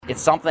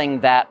It's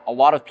something that a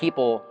lot of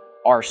people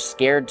are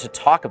scared to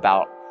talk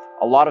about.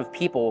 A lot of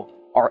people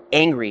are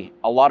angry.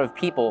 A lot of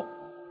people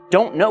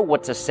don't know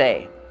what to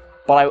say.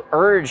 But I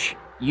urge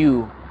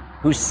you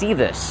who see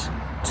this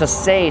to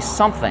say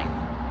something.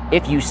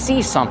 If you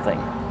see something,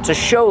 to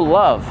show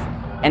love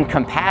and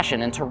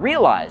compassion and to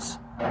realize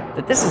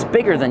that this is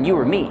bigger than you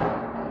or me.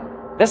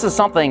 This is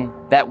something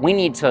that we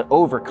need to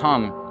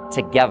overcome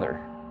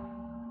together.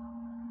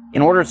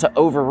 In order to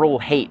overrule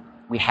hate,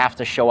 we have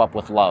to show up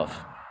with love.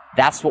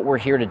 That's what we're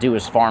here to do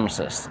as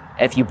pharmacists.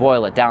 If you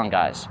boil it down,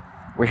 guys,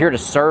 we're here to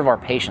serve our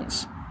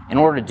patients. In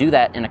order to do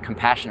that in a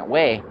compassionate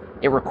way,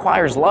 it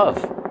requires love.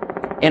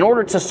 In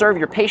order to serve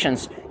your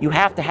patients, you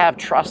have to have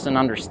trust and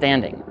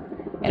understanding.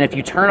 And if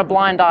you turn a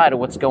blind eye to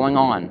what's going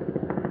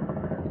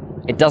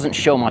on, it doesn't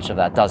show much of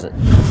that, does it?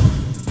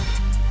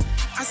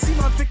 I see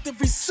my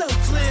victory so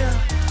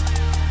clear.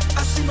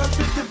 I see my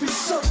victory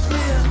so clear.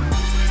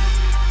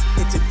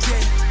 And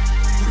today,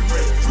 we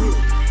break through.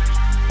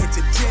 And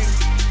today,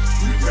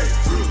 we break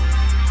through.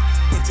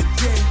 And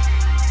today,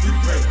 we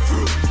break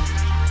through.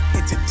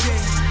 And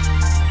today.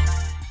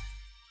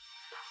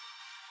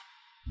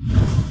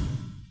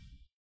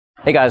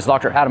 Hey guys,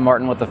 Dr. Adam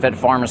Martin with The Fit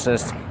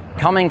Pharmacist,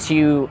 coming to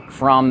you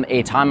from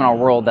a time in our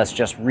world that's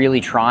just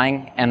really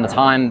trying, and the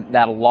time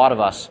that a lot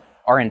of us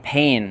are in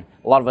pain,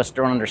 a lot of us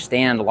don't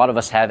understand, a lot of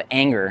us have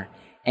anger,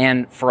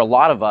 and for a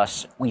lot of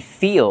us, we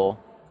feel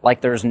like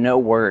there's no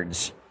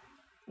words.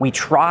 We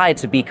try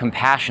to be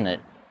compassionate,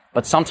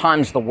 but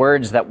sometimes the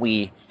words that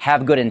we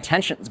have good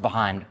intentions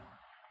behind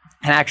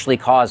can actually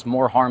cause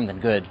more harm than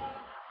good.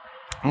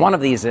 One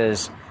of these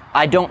is,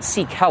 I don't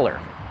see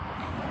color.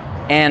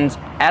 And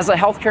as a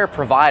healthcare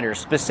provider,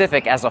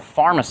 specific as a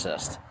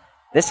pharmacist,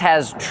 this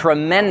has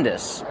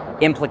tremendous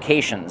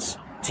implications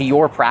to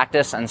your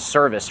practice and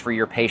service for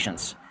your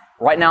patients.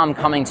 Right now I'm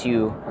coming to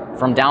you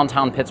from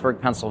downtown Pittsburgh,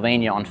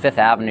 Pennsylvania on 5th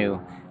Avenue.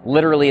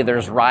 Literally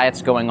there's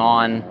riots going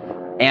on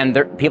and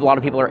a lot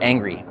of people are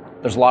angry.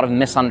 There's a lot of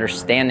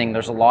misunderstanding.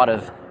 There's a lot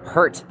of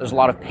hurt. There's a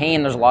lot of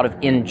pain. There's a lot of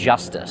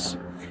injustice.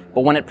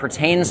 But when it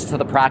pertains to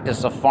the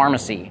practice of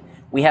pharmacy,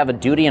 we have a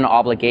duty and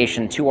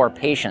obligation to our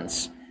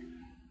patients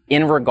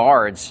in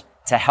regards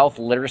to health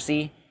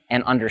literacy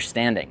and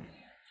understanding.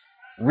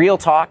 Real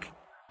talk,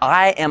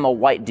 I am a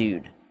white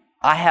dude.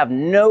 I have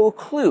no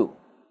clue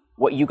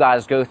what you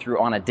guys go through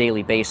on a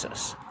daily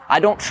basis. I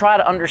don't try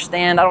to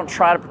understand. I don't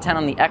try to pretend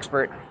I'm the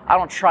expert. I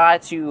don't try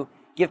to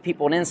give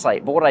people an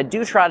insight. But what I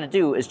do try to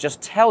do is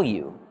just tell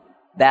you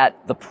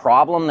that the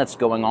problem that's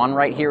going on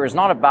right here is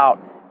not about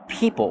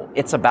people.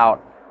 It's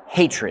about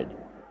hatred.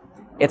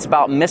 It's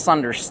about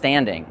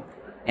misunderstanding.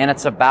 And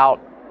it's about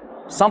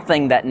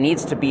something that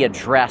needs to be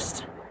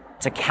addressed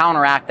to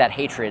counteract that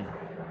hatred.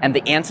 And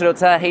the antidote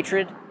to that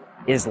hatred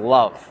is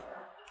love.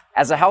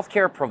 As a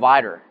healthcare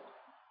provider,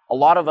 a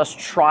lot of us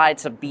try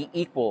to be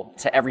equal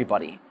to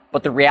everybody.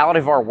 But the reality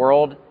of our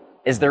world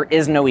is there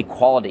is no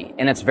equality.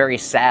 And it's very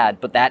sad,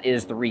 but that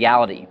is the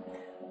reality.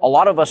 A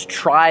lot of us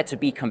try to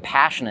be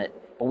compassionate,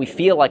 but we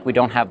feel like we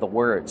don't have the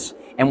words.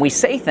 And we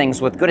say things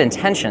with good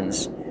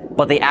intentions,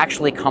 but they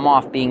actually come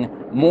off being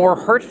more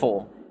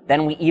hurtful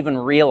than we even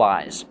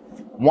realize.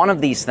 One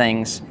of these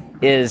things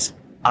is,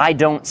 I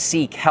don't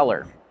see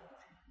Keller.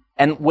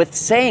 And with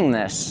saying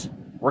this,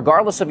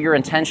 regardless of your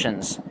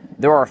intentions,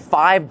 there are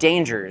 5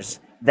 dangers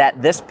that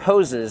this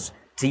poses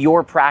to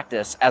your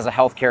practice as a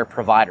healthcare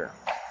provider.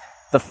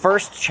 The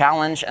first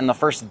challenge and the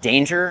first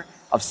danger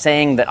of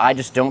saying that I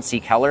just don't see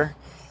Keller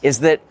is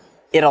that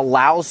it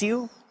allows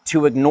you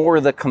to ignore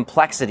the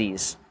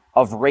complexities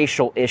of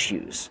racial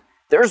issues.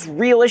 There's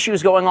real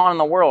issues going on in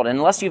the world, and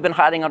unless you've been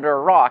hiding under a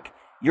rock,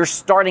 you're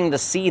starting to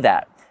see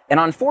that. And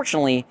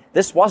unfortunately,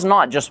 this was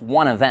not just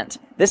one event.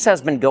 This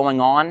has been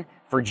going on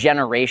for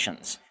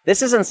generations.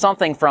 This isn't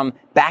something from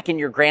back in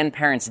your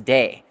grandparents'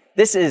 day.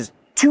 This is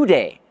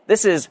today.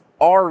 This is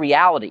our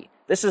reality.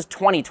 This is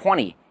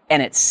 2020,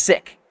 and it's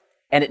sick,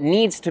 and it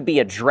needs to be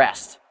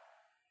addressed.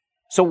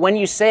 So when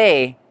you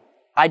say,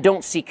 I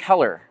don't see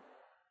color,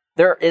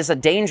 there is a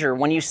danger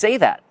when you say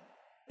that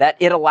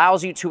it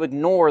allows you to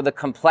ignore the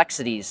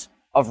complexities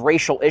of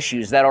racial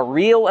issues that are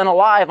real and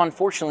alive,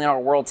 unfortunately, in our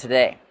world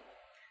today.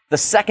 The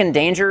second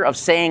danger of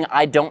saying,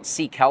 I don't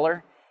see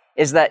color,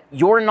 is that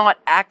you're not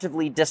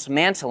actively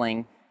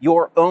dismantling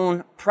your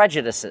own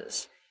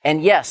prejudices.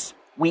 And yes,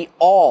 we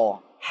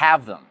all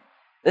have them.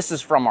 This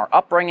is from our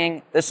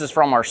upbringing. This is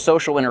from our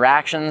social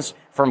interactions,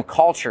 from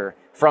culture,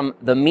 from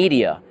the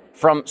media,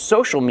 from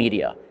social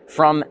media,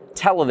 from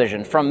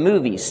television, from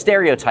movies,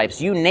 stereotypes,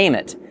 you name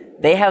it.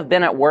 They have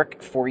been at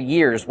work for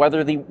years,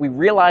 whether we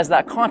realize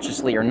that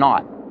consciously or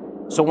not.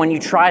 So when you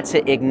try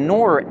to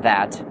ignore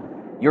that,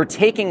 you're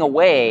taking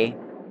away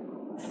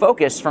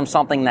focus from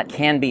something that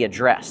can be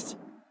addressed.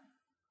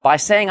 By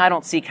saying I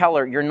don't see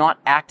color, you're not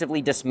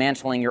actively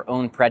dismantling your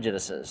own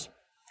prejudices.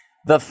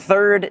 The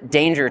third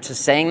danger to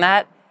saying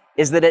that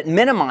is that it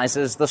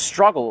minimizes the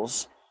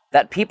struggles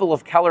that people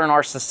of color in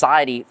our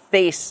society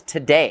face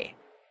today.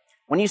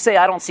 When you say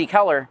I don't see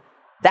color,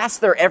 that's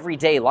their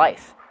everyday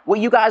life. What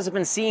you guys have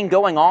been seeing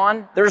going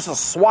on, there's a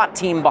SWAT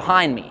team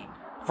behind me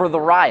for the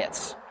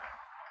riots.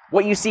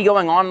 What you see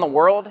going on in the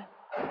world,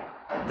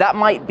 that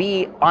might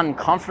be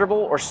uncomfortable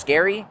or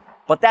scary,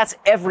 but that's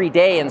every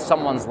day in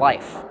someone's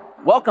life.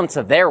 Welcome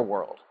to their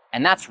world,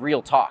 and that's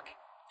real talk.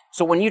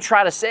 So when you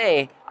try to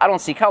say, I don't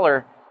see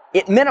color,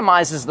 it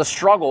minimizes the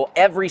struggle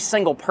every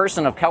single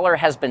person of color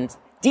has been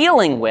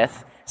dealing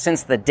with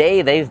since the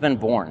day they've been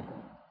born.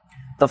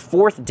 The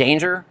fourth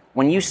danger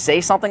when you say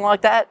something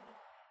like that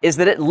is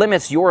that it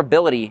limits your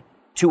ability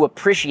to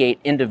appreciate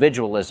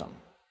individualism.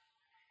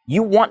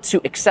 You want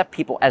to accept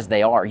people as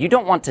they are. You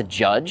don't want to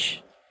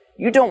judge.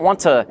 You don't want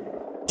to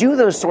do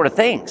those sort of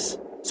things.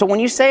 So when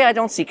you say, I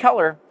don't see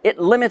color, it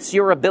limits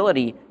your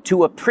ability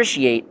to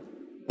appreciate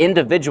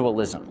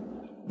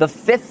individualism. The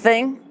fifth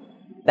thing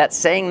that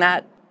saying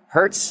that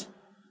hurts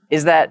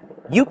is that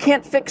you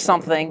can't fix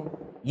something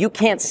you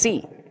can't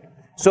see.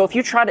 So if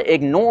you try to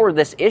ignore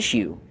this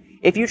issue,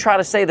 if you try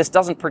to say this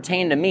doesn't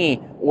pertain to me,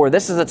 or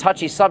this is a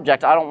touchy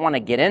subject, I don't want to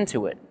get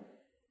into it,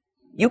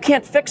 you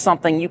can't fix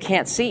something you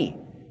can't see.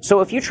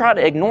 So if you try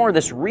to ignore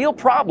this real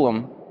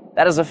problem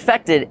that has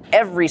affected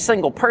every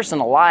single person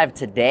alive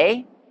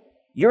today,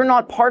 you're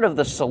not part of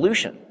the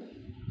solution.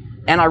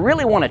 And I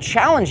really want to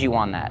challenge you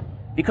on that,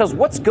 because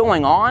what's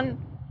going on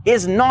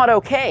is not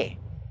okay.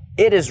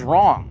 It is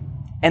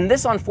wrong. And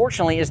this,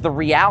 unfortunately, is the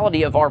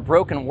reality of our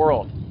broken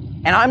world.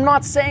 And I'm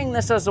not saying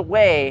this as a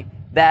way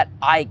that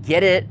I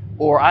get it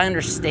or I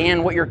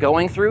understand what you're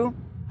going through.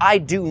 I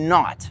do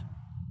not.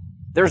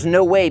 There's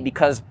no way,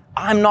 because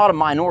I'm not a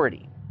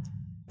minority.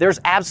 There's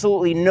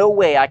absolutely no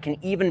way I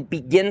can even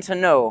begin to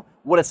know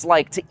what it's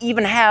like to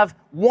even have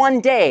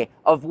one day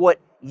of what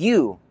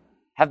you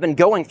have been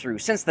going through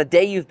since the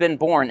day you've been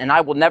born, and I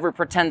will never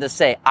pretend to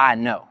say I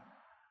know.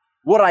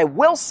 What I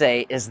will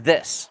say is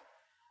this: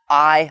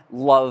 I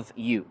love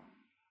you.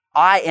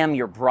 I am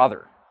your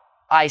brother.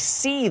 I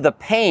see the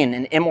pain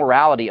and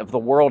immorality of the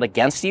world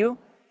against you,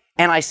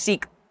 and I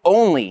seek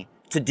only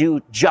to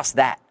do just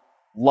that,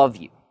 love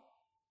you.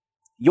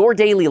 Your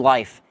daily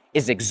life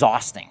is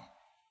exhausting.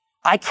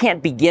 I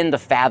can't begin to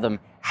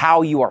fathom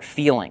how you are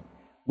feeling.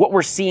 What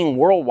we're seeing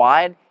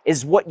worldwide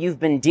is what you've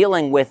been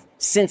dealing with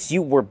since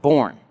you were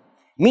born.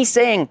 Me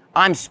saying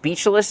I'm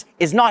speechless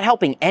is not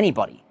helping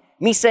anybody.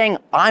 Me saying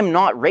I'm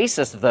not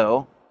racist,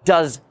 though,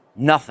 does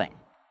nothing.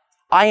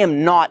 I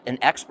am not an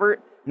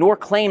expert, nor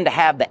claim to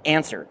have the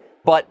answer,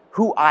 but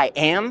who I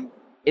am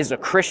is a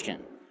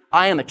Christian.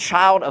 I am a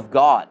child of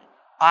God.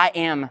 I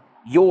am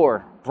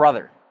your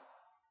brother.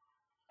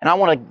 And I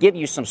want to give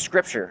you some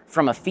scripture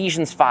from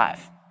Ephesians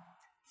 5.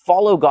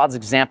 Follow God's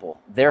example,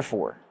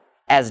 therefore,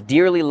 as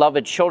dearly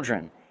loved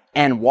children,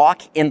 and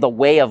walk in the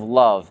way of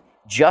love,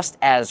 just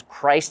as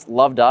Christ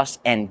loved us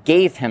and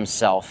gave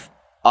himself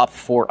up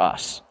for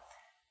us.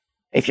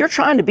 If you're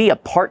trying to be a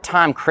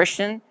part-time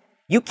Christian,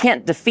 you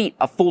can't defeat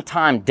a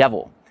full-time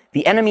devil.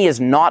 The enemy is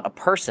not a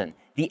person.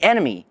 The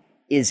enemy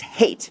is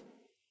hate,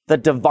 the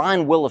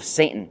divine will of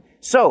Satan.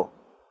 So,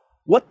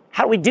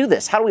 how do we do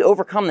this? How do we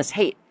overcome this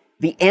hate?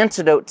 The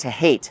antidote to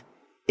hate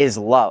is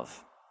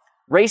love.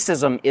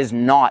 Racism is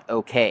not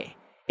okay.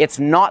 It's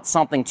not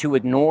something to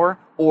ignore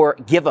or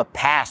give a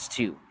pass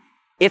to.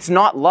 It's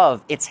not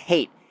love, it's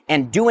hate.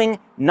 And doing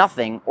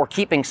nothing or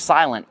keeping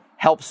silent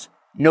helps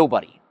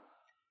nobody.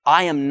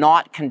 I am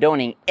not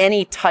condoning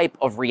any type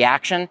of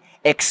reaction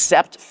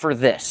except for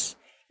this: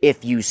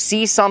 if you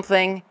see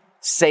something,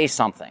 say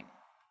something.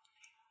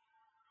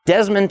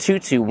 Desmond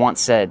Tutu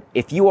once said,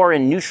 if you are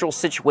in neutral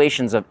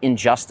situations of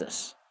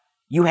injustice,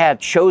 you have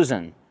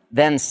chosen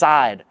then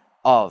side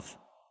of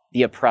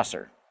the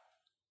oppressor.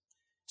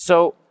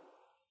 So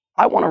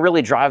I want to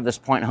really drive this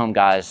point home,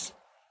 guys,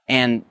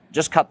 and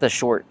just cut this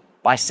short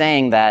by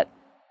saying that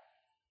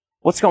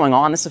what's going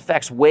on, this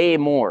affects way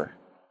more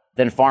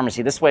than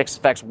pharmacy. This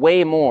affects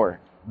way more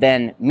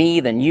than me,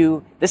 than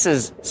you. This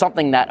is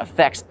something that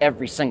affects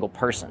every single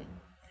person.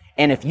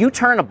 And if you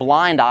turn a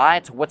blind eye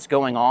to what's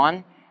going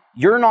on,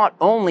 you're not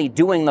only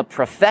doing the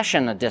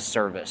profession a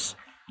disservice,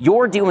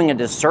 you're doing a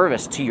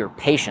disservice to your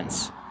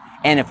patients.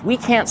 And if we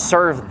can't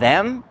serve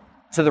them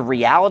to the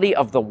reality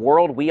of the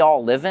world we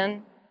all live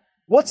in,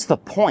 what's the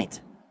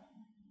point?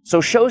 So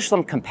show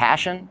some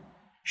compassion,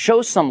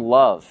 show some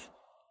love.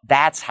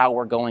 That's how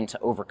we're going to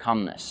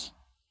overcome this,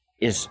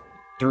 is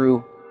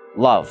through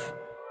love.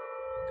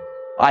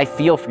 I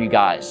feel for you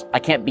guys. I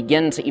can't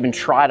begin to even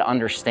try to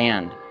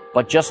understand,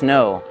 but just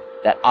know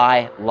that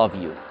I love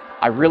you.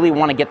 I really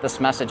want to get this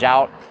message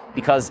out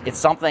because it's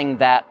something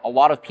that a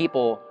lot of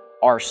people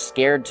are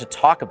scared to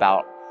talk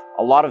about.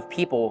 A lot of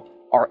people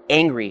are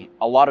angry.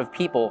 A lot of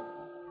people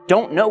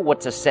don't know what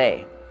to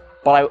say.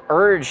 But I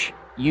urge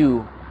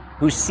you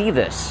who see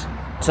this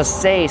to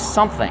say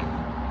something.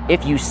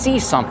 If you see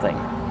something,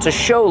 to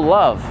show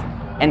love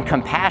and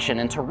compassion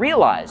and to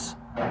realize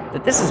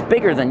that this is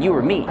bigger than you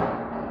or me.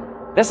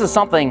 This is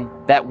something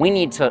that we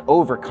need to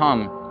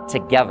overcome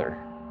together.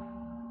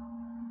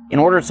 In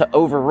order to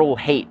overrule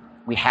hate,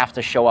 we have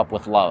to show up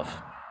with love.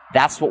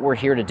 That's what we're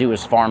here to do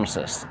as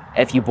pharmacists.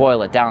 If you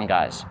boil it down,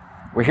 guys,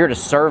 we're here to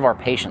serve our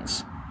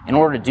patients. In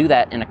order to do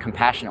that in a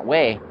compassionate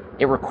way,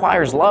 it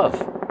requires love.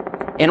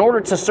 In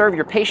order to serve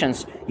your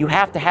patients, you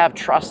have to have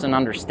trust and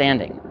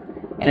understanding.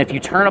 And if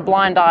you turn a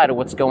blind eye to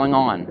what's going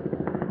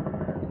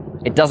on,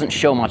 it doesn't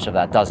show much of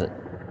that, does it?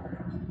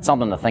 It's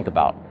something to think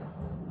about.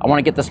 I want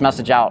to get this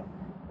message out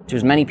to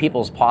as many people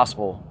as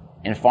possible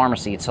in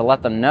pharmacy to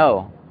let them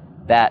know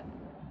that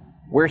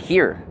we're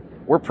here.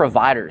 We're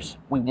providers.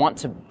 We want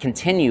to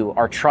continue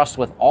our trust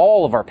with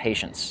all of our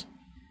patients.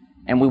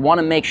 And we want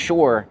to make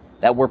sure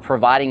that we're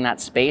providing that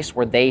space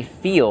where they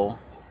feel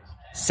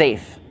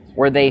safe,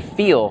 where they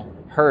feel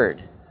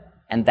heard.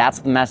 And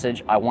that's the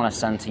message I want to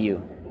send to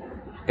you.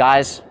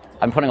 Guys,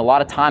 I'm putting a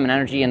lot of time and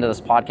energy into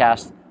this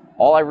podcast.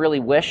 All I really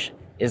wish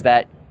is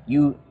that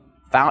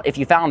if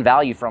you found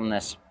value from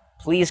this,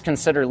 please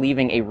consider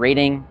leaving a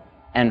rating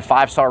and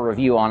 5-star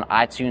review on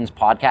iTunes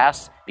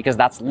podcasts, because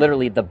that's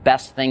literally the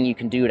best thing you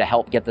can do to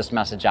help get this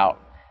message out.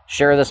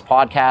 Share this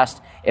podcast.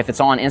 If it's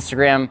on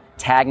Instagram,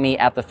 tag me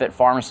at The Fit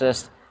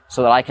Pharmacist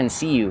so that I can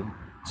see you,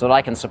 so that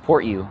I can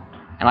support you,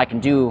 and I can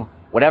do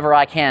whatever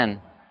I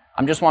can.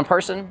 I'm just one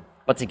person,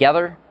 but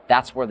together,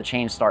 that's where the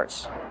change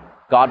starts.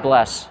 God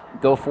bless,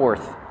 go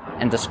forth,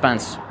 and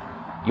dispense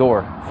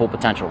your full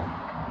potential.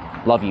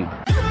 Love you.